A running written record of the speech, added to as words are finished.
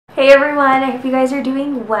Hey everyone, I hope you guys are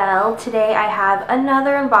doing well. Today I have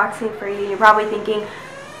another unboxing for you. You're probably thinking,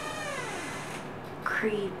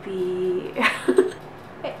 creepy.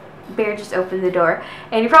 Bear just opened the door.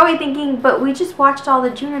 And you're probably thinking, but we just watched all the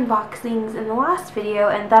June unboxings in the last video,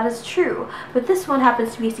 and that is true. But this one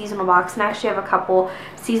happens to be a seasonal box, and I actually have a couple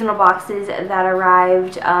seasonal boxes that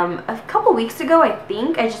arrived a couple weeks ago, I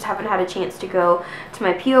think. I just haven't had a chance to go to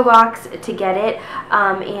my P.O. box to get it.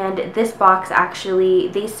 And this box actually,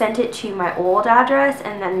 they sent it to my old address,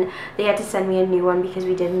 and then they had to send me a new one because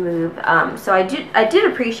we did move. So I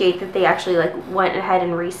did appreciate that they actually went ahead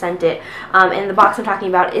and resent it. And the box I'm talking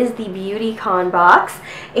about is the BeautyCon box,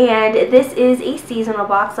 and this is a seasonal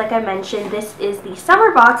box. Like I mentioned, this is the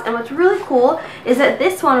summer box, and what's really cool is that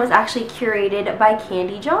this one was actually curated by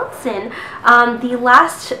Kandee Johnson. The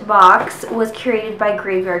last box was curated by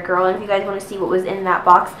Gradual, and if you guys want to see what was in that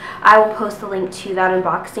box, I will post the link to that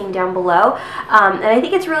unboxing down below. And I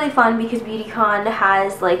think it's really fun because BeautyCon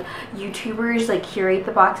has YouTubers curate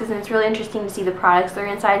the boxes, and it's really interesting to see the products that are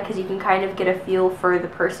inside because you can kind of get a feel for the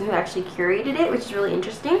person who actually curated it, which is really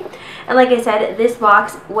interesting. And like I said, this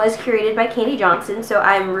box was curated by Kandee Johnson, so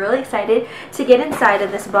I'm really excited to get inside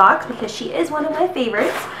of this box because she is one of my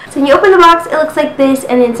favorites. So when you open the box, it looks like this,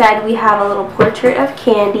 and inside we have a little portrait of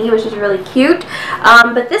Kandee, which is really cute.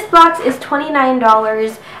 But this box is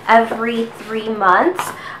 $29 every 3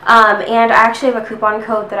 months. And I actually have a coupon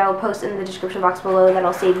code that I will post in the description box below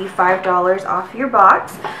that'll save you $5 off your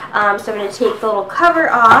box. So I'm going to take the little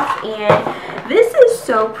cover off, and this is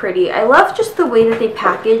so pretty. I love just the way that they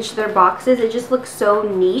package their boxes. It just looks so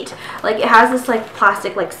neat. It has this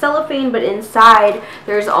plastic cellophane, but inside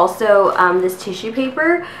there's also this tissue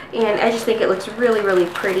paper, and I just think it looks really, really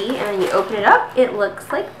pretty. And then you open it up, it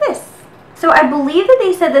looks like this. So I believe that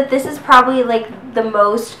they said that this is probably the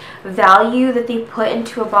most value that they put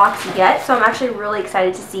into a box yet. So I'm actually really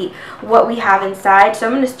excited to see what we have inside. So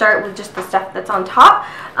I'm going to start with just the stuff that's on top.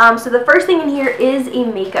 So the first thing in here is a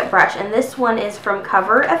makeup brush, and this one is from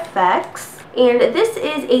Cover FX. And this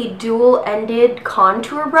is a dual-ended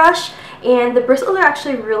contour brush, and the bristles are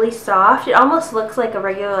actually really soft. It almost looks like a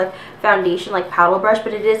regular foundation paddle brush,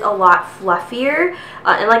 but it is a lot fluffier.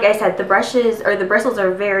 And like I said, the bristles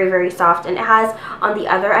are very, very soft, and it has on the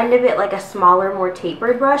other end of it a smaller, more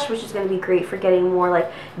tapered brush, which is going to be great for getting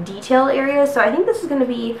more detailed areas. So I think this is going to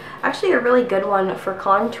be actually a really good one for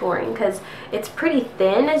contouring because it's pretty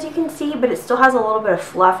thin, as you can see, but it still has a little bit of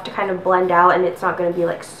fluff to kind of blend out, and it's not going to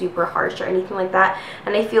be super harsh or anything like that.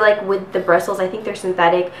 And I feel with the bristles, I think they're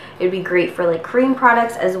synthetic, it would be great for cream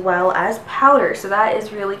products as well as powder. So that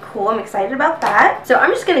is really cool. I'm excited about that. So I'm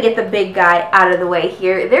just going to get the big guy out of the way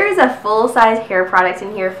here. There is a full-size hair product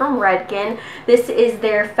in here from Redken. This is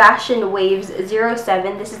their Fashion Waves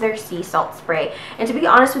 07. This is their sea salt spray. And to be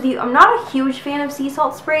honest with you, I'm not a huge fan of sea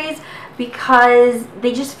salt sprays because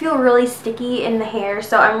they just feel really sticky in the hair.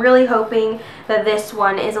 So I'm really hoping that this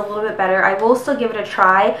one is a little bit better. I will still give it a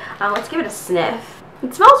try. Let's give it a sniff.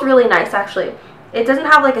 It smells really nice, actually. It doesn't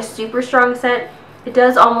have a super strong scent. It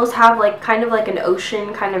does almost have kind of an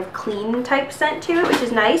ocean kind of clean type scent to it, which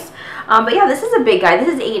is nice. But yeah, this is a big guy.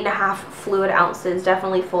 This is 8.5 fluid ounces,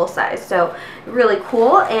 definitely full size. So really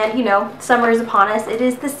cool. And you know, summer is upon us. It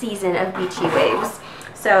is the season of beachy waves.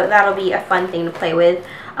 So that'll be a fun thing to play with.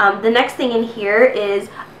 The next thing in here is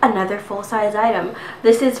another full-size item.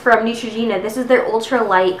 This is from Neutrogena. This is their ultra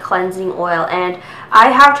light cleansing oil, and I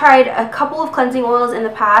have tried a couple of cleansing oils in the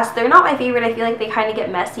past. They're not my favorite. I feel like they kind of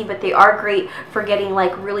get messy, but they are great for getting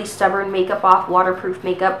really stubborn makeup off, waterproof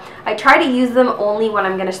makeup. I try to use them only when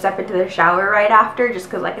I'm going to step into the shower right after, just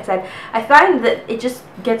because like I said, I find that it just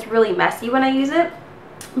gets really messy when I use it.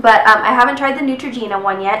 But I haven't tried the Neutrogena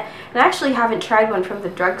one yet, and I actually haven't tried one from the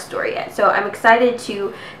drugstore yet. So I'm excited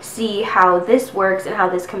to see how this works and how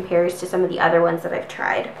this compares to some of the other ones that I've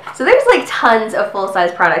tried. So there's tons of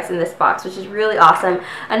full-size products in this box, which is really awesome.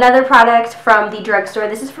 Another product from the drugstore,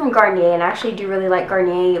 this is from Garnier, and I actually do really like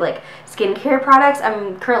Garnier skincare products.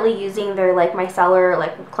 I'm currently using their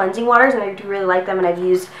micellar cleansing waters, and I do really like them, and I've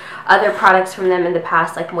used other products from them in the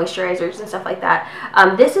past, moisturizers and stuff like that.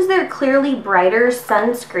 This is their Clearly Brighter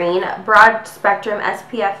Sunscreen Broad Spectrum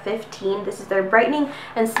SPF 15. This is their brightening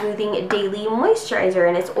and smoothing daily moisturizer,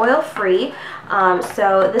 and it's oil free.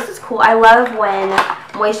 So this is cool. I love when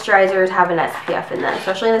moisturizers have an SPF in them,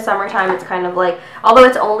 especially in the summertime. It's kind of although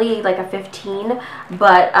it's only a 15,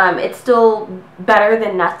 but it's still better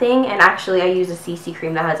than nothing. And actually I use a CC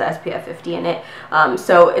cream that has SPF 50 in it,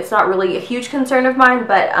 so it's not really a huge concern of mine.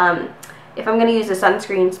 But if I'm going to use a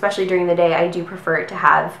sunscreen, especially during the day, I do prefer it to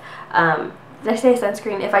have did I say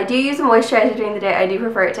sunscreen? If I do use a moisturizer during the day, I do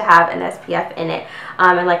prefer it to have an SPF in it.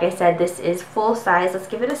 And like I said, this is full size. Let's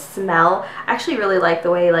give it a smell. I actually really like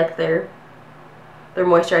the way like their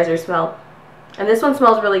moisturizer smell. And this one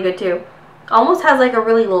smells really good too. Almost has like a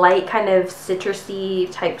really light kind of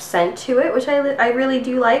citrusy type scent to it, which I really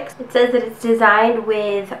do like. It says that it's designed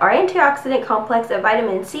with our antioxidant complex of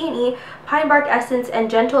vitamin C and E, pine bark essence, and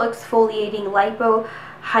gentle exfoliating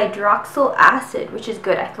lipohydroxyl acid, which is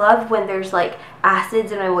good. I love when there's like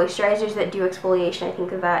acids in my moisturizers that do exfoliation. I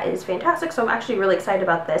think that is fantastic, so I'm actually really excited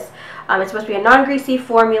about this. It's supposed to be a non-greasy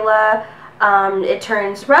formula. It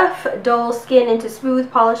turns rough, dull skin into smooth,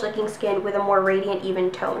 polished-looking skin with a more radiant, even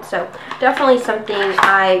tone. So definitely something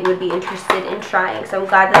I would be interested in trying. So I'm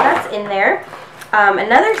glad that that's in there.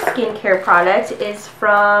 Another skincare product is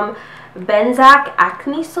from Benzac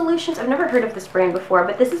Acne Solutions. I've never heard of this brand before,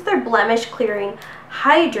 but this is their Blemish Clearing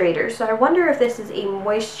Hydrator. So I wonder if this is a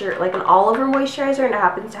moisture, like an all-over moisturizer, and it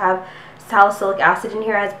happens to have salicylic acid in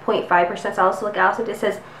here. It has 0.5% salicylic acid. It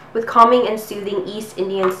says with calming and soothing East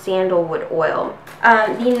Indian sandalwood oil.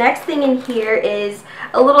 The next thing in here is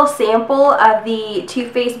a little sample of the Too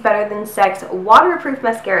Faced Better Than Sex waterproof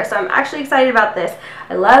mascara. So I'm actually excited about this.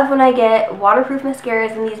 I love when I get waterproof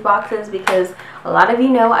mascaras in these boxes because a lot of you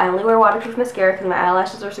know I only wear waterproof mascara because my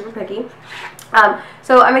eyelashes are super picky.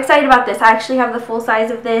 So I'm excited about this. I actually have the full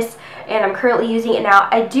size of this and I'm currently using it now.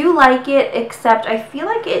 I do like it, except I feel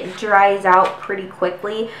like it dries out pretty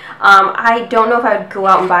quickly. I don't know if I would go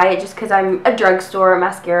out and buy it just because I'm a drugstore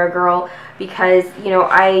mascara girl, because, you know,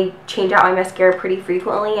 I change out my mascara pretty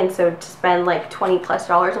frequently, and so to spend like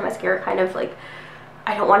 $20+ on mascara kind of like,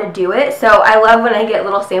 I don't want to do it. So I love when I get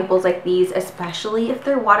little samples like these, especially if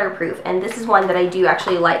they're waterproof, and this is one that I do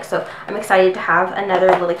actually like, so I'm excited to have another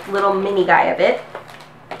like little mini guy of it.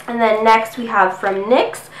 And then next we have from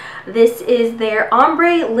NYX, this is their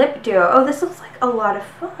Ombre Lip Duo. Oh, this looks like a lot of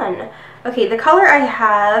fun. Okay, the color I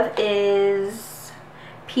have is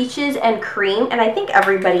Peaches and Cream, and I think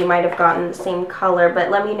everybody might have gotten the same color,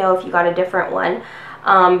 but let me know if you got a different one.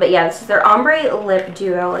 But yeah, this is their Ombre Lip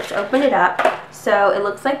Duo. Let's open it up. So it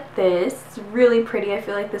looks like this. It's really pretty. I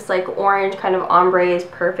feel like this like orange kind of ombre is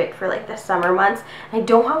perfect for like the summer months. I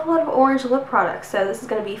don't have a lot of orange lip products, so this is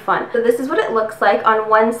going to be fun. So this is what it looks like. On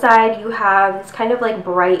one side you have this kind of like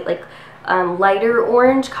bright, like lighter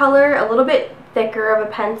orange color, a little bit thicker of a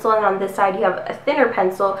pencil, and on this side you have a thinner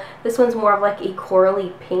pencil. This one's more of like a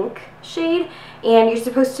corally pink shade, and you're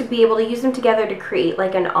supposed to be able to use them together to create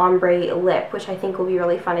like an ombre lip, which I think will be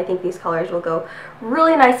really fun. I think these colors will go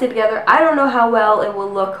really nicely together. I don't know how well it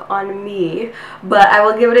will look on me, but I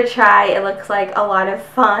will give it a try. It looks like a lot of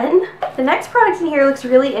fun. The next product in here looks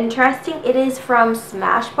really interesting. It is from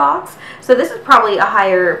Smashbox, so this is probably a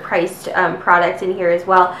higher priced product in here as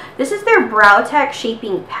well. This is their Brow Tech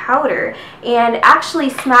Shaping Powder, and actually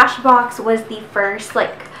Smashbox was the first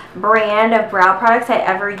like brand of brow products I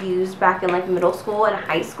ever used back in like middle school and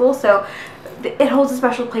high school, so it holds a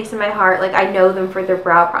special place in my heart. Like, I know them for their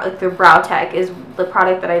brow product. Their Brow Tech is the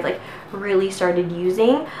product that I like really started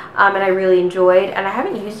using, and I really enjoyed, and I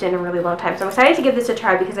haven't used it in a really long time, so I'm excited to give this a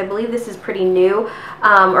try because I believe this is pretty new,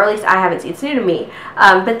 or at least I haven't seen. It's new to me.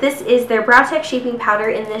 But this is their Brow Tech Shaping Powder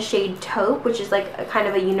in the shade Taupe, which is like a kind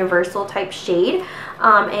of a universal type shade,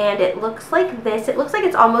 and it looks like this. It looks like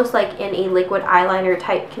it's almost like in a liquid eyeliner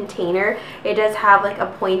type container. It does have like a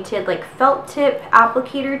pointed like felt tip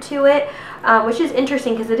applicator to it, which is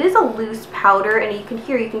interesting because it is a loose powder, and you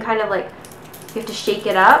can kind of like, you have to shake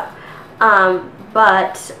it up.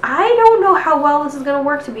 But I don't know how well this is going to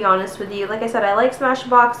work, to be honest with you. Like I said, I like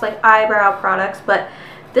Smashbox, like eyebrow products, but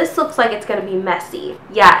this looks like it's going to be messy.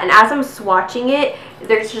 Yeah, and as I'm swatching it,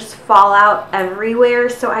 there's just fallout everywhere,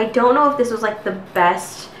 so I don't know if this was like the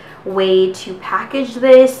best way to package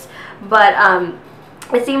this, but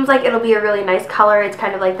it seems like it'll be a really nice color. It's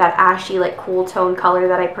kind of like that ashy, like cool tone color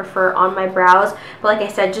that I prefer on my brows, but like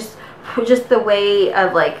I said, just the way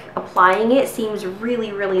of like applying it seems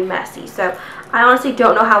really, really messy. So I honestly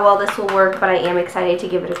don't know how well this will work, but I am excited to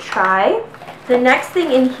give it a try. The next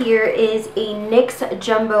thing in here is a NYX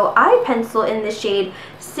Jumbo Eye Pencil in the shade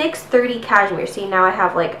 630 Cashmere. See, now I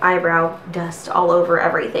have like eyebrow dust all over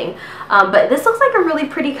everything. But this looks like a really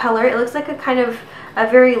pretty color. It looks like a kind of a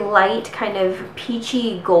very light kind of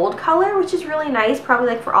peachy gold color, which is really nice, probably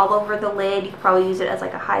like for all over the lid. You could probably use it as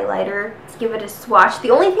like a highlighter. Let's give it a swatch.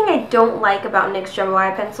 The only thing I don't like about NYX Jumbo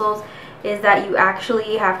Eye Pencils is that you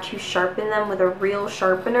actually have to sharpen them with a real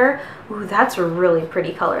sharpener. Ooh, that's a really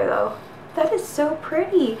pretty color though. That is so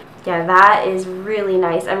pretty. Yeah, that is really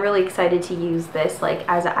nice. I'm really excited to use this like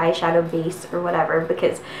as an eyeshadow base or whatever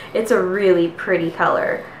because it's a really pretty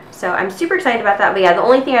color. So I'm super excited about that. But yeah, the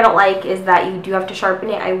only thing I don't like is that you do have to sharpen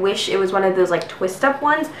it. I wish it was one of those like twist up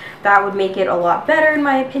ones. That would make it a lot better in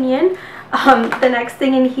my opinion. The next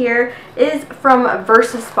thing in here is from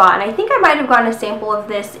VersaSpa, and I think I might have gotten a sample of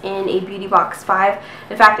this in a Beauty Box 5.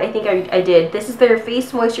 In fact, I think I did. This is their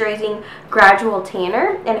Face Moisturizing Gradual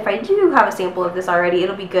Tanner, and if I do have a sample of this already,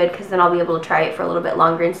 it'll be good because then I'll be able to try it for a little bit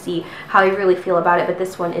longer and see how I really feel about it, but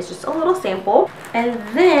this one is just a little sample. And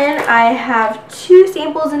then I have 2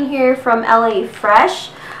 samples in here from LA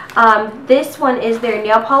Fresh. This one is their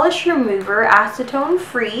nail polish remover, acetone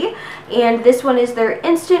free, and this one is their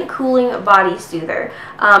instant cooling body soother.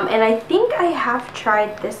 And I think I have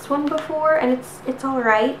tried this one before, and it's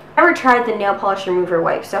alright. I never tried the nail polish remover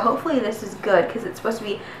wipe, so hopefully this is good because it's supposed to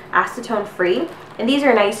be acetone free. And these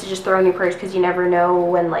are nice to just throw in your purse because you never know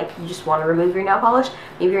when like you just want to remove your nail polish.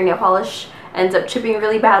 Maybe your nail polish ends up chipping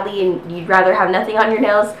really badly and you'd rather have nothing on your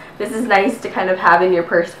nails. This is nice to kind of have in your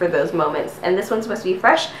purse for those moments. And this one's supposed to be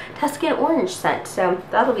fresh Tuscan orange scent, so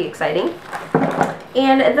that'll be exciting.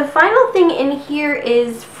 And the final thing in here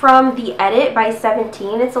is from The Edit by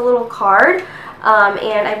 17. It's a little card,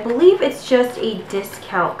 and I believe it's just a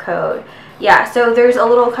discount code. Yeah, so there's a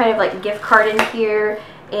little kind of like gift card in here,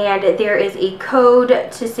 and there is a code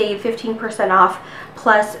to save 15% off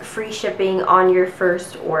plus free shipping on your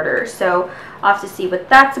first order. So I'll have to see what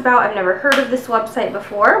that's about. I've never heard of this website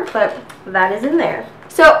before, but that is in there.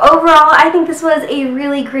 So overall, I think this was a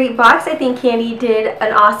really great box. I think Kandee did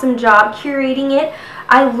an awesome job curating it.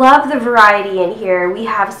 I love the variety in here. We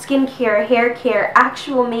have skincare, hair care,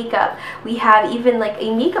 actual makeup. We have even like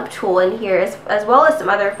a makeup tool in here as well as some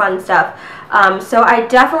other fun stuff. So I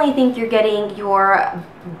definitely think you're getting your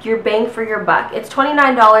bang for your buck. It's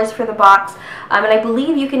 $29 for the box, and I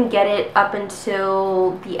believe you can get it up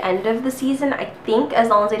until the end of the season, I think, as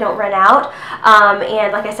long as they don't run out.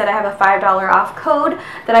 And like I said, I have a $5 off code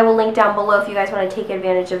that I will link down below if you guys want to take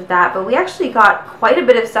advantage of that. But we actually got quite a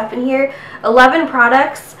bit of stuff in here. 11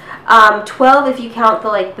 products. 12 if you count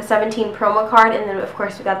the 17 promo card, and then of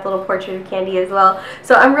course we got the little portrait of Kandee as well.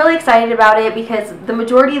 So I'm really excited about it because the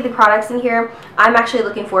majority of the products in here I'm actually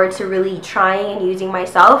looking forward to really trying and using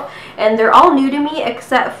myself, and they're all new to me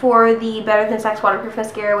except for the Better Than Sex waterproof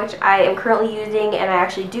mascara, which I am currently using and I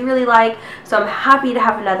actually do really like, so I'm happy to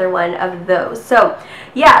have another one of those. So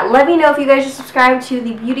yeah, let me know if you guys are subscribed to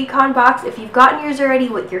the BeautyCon box, if you've gotten yours already,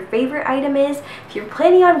 what your favorite item is, if you're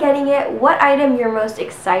planning on getting it, what item you're most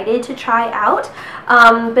excited to try out.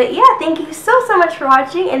 But yeah, thank you so much for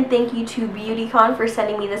watching, and thank you to BeautyCon for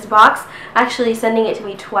sending me this box, actually sending it to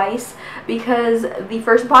me twice because the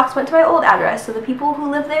first box went to my old address, so the people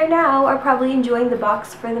who live there now are probably enjoying the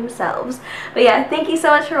box for themselves. But yeah, thank you so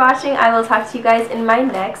much for watching. I will talk to you guys in my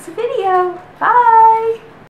next video. Bye!